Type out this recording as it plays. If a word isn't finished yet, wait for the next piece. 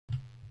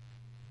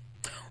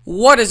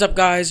What is up,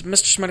 guys?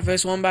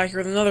 MrSmarty back here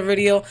with another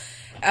video,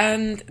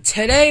 and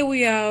today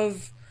we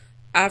have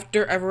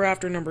Ever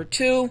After number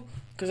 2,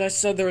 because I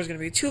said there was going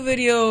to be 2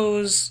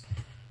 videos,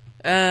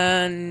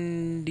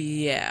 and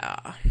yeah,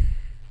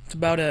 that's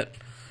about it.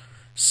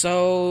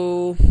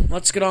 So,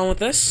 let's get on with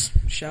this,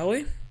 shall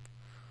we?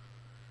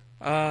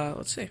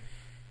 Let's see.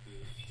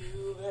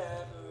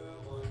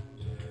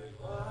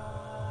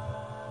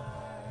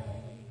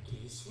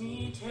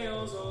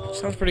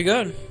 Sounds pretty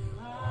good.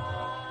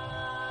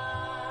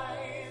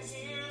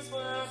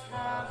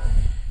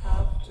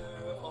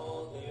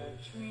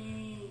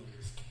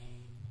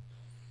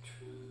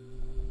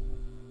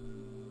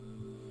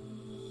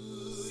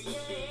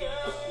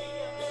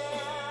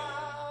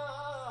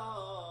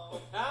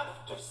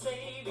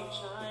 Saving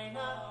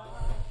China,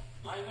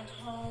 I went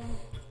home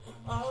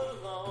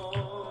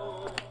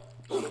alone.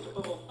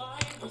 I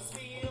was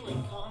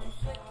feeling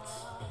conflict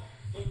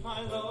in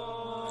my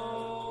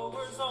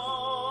lower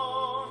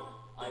zone.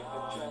 I've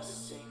been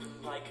dressing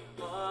like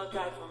a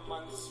guy for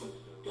months.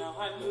 Now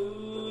I'm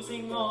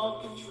losing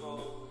all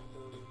control.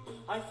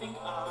 I think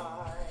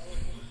I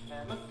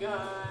am a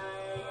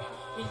guy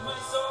in my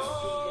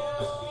soul.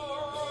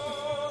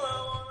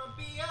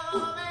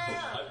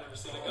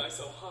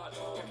 So hot,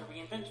 time to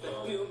reinvent the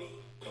new me.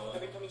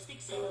 Every time he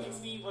speaks, he makes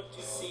me want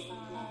to see.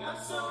 I'm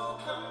so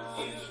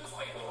confused.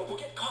 Quiet, or we'll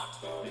get caught.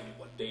 Maybe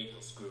one day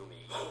he'll screw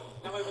me.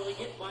 Now I really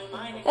get why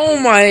mine. Oh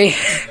my!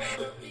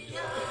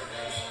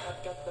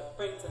 I've got the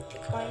brains and the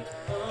bite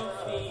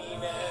of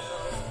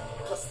female,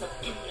 plus the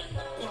and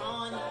the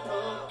brawn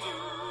of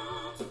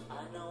dudes. I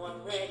know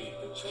I'm ready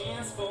for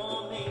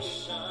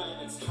transformation.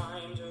 It's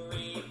time to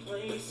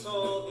replace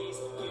all these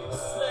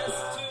useless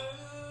dudes.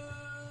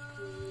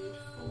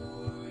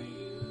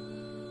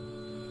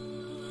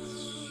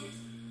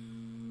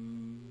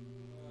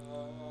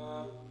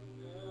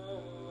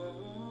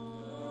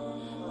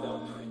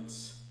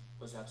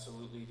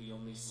 Absolutely the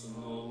only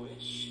single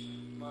wish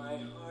my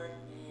heart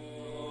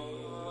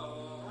made.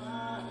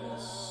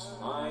 Yes,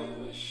 my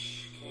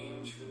wish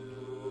came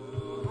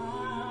true.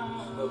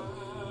 But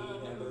we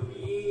never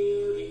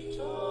really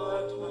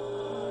talked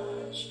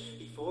much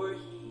before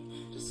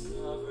he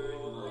discovered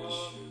my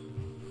shoe.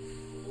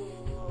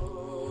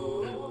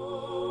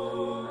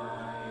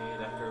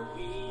 Right after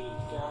we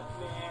got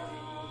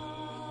married,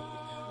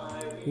 I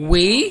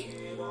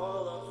realized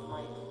all of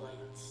my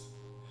plight,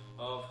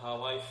 of how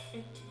I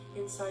fit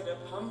inside a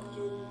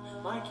pumpkin.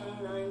 My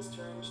canines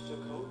turned to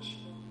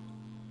coachmen.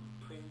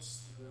 Prince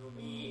threw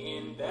me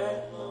in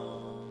bed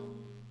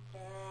alone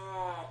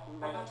at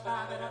night.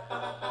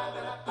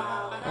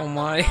 Oh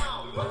my.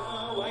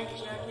 White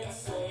jackets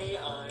say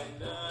I'm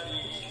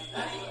nutty,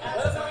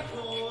 as my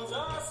clothes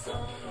are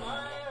sewn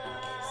my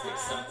eyes. Stick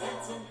some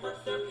pets in,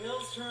 but their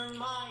pills turn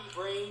my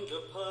brain to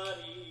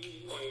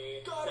putty.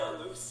 Now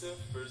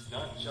Lucifer's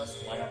not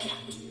just like cat.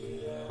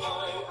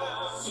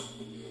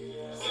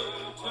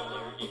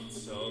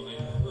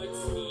 Insulin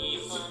puts me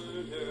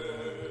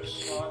under.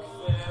 Shock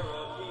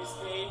therapies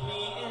made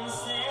me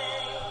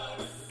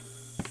insane.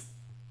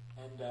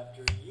 And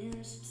after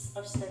years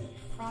of steady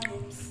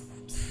fryings,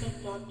 the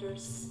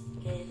doctors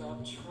gave up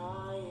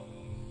trying.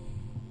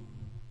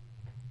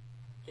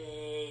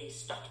 They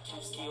stuck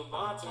 2 steel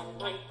rods in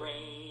my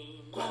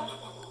brain.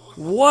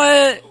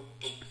 What?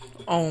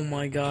 Oh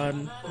my god.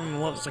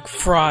 What was like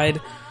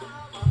fried?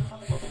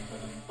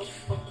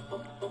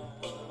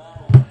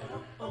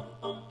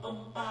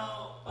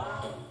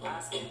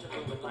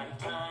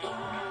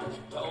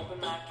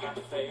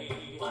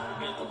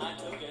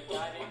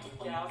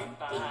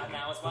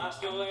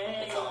 Washed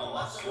away, it's all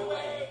washed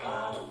away. I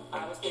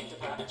was kicked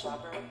about a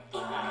chopper.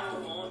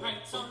 Phone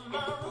ranks on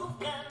my roof.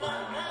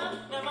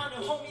 Now my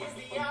new home is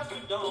the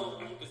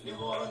Astrodome. Cause New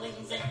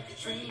Orleans ain't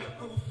Katrina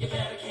proof. You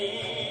better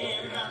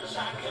carry around the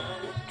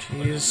shotgun.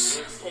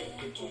 Jeez.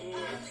 Take your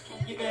kids.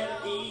 You better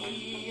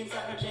be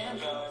inside her jam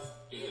jars.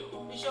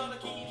 Be sure to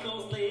keep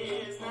those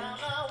lids.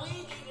 Now we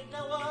didn't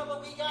know her, but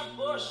we got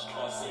Bush.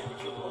 Or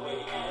Syracuse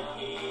away and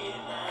here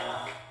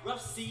now.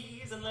 Rough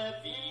seas and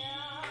levees.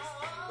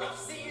 Rough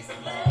seas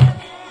and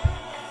levees,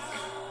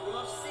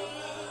 rough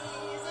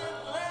seas and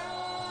levees.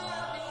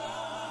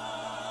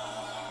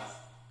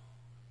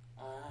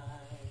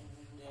 I'm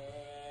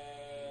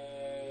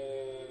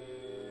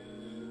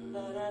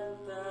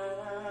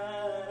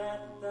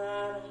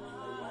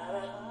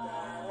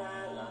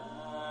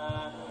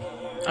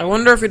there. I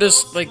wonder if he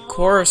does like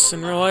chorus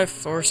in real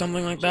life or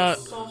something like that,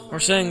 or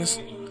sings.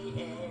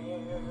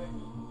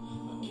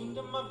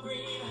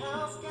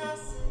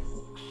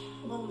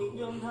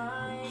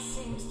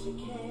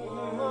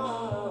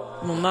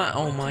 Well, not.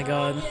 Oh my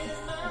god.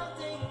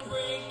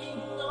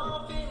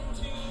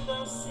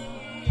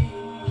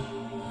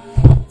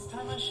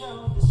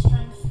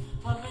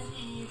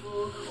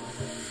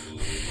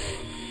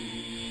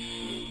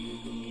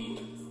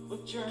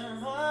 With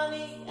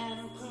Germany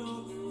and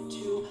Putin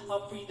too,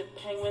 I'll free the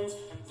penguins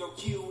and throw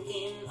you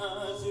in a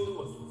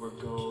zoo. We're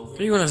going.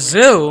 Are you in a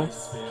zoo?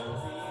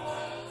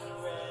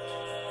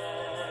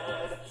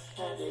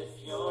 And if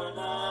you're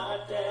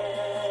not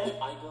dead,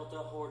 I built a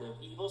horde of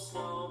evil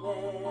snowmen.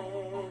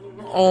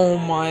 Oh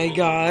my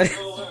god.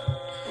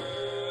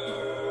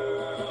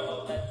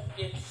 Let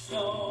it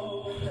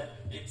snow, let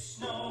it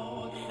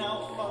snow.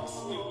 Now Fox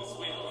News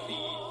will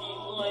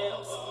lead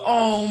lamps.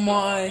 Oh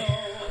my. Let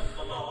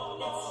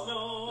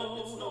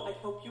it snow. I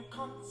hope you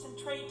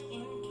concentrate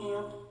in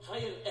camp.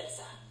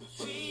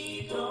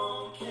 We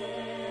don't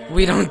care.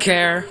 We don't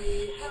care.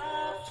 We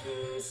have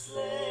to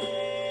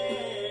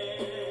slay.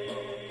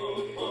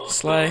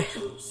 Slay.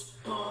 Troops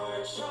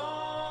march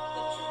on.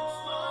 The troops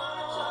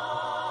march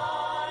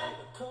on.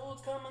 The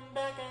cold's coming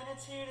back and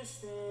it's here to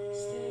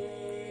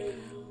stay.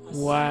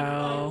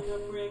 Wow. Like a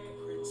break,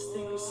 a Prince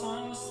thing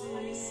song,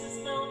 ice is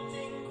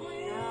melting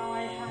quick. Now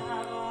I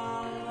have a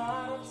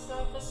lot of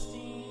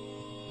self-esteem.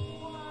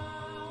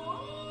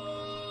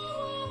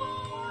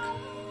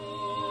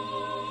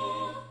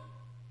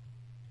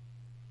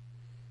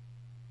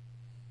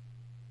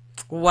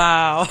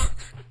 Wow.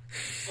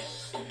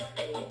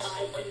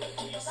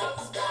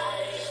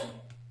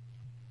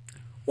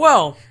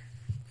 Well,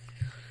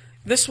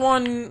 this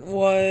one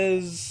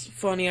was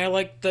funny. I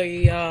liked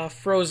the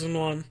Frozen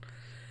one.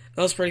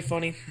 That was pretty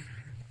funny.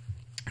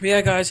 But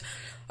yeah, guys,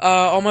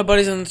 all my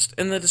buddies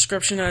in the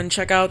description, and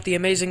check out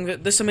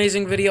this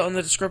amazing video in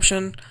the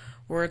description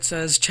where it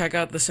says check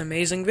out this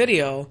amazing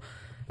video.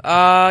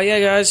 Yeah,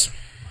 guys,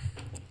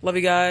 love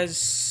you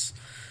guys.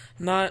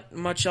 Not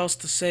much else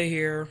to say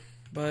here,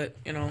 but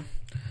you know,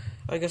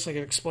 I guess I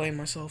could explain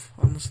myself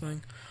on this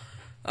thing.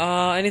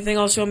 Anything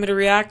else you want me to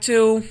react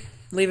to?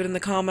 Leave it in the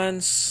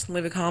comments.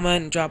 Leave a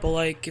comment. Drop a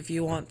like if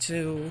you want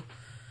to.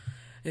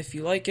 If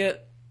you like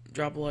it,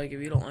 drop a like.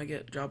 If you don't like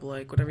it, drop a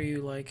like. Whatever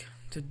you like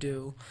to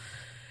do.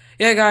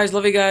 Yeah, guys.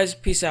 Love you guys.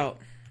 Peace out.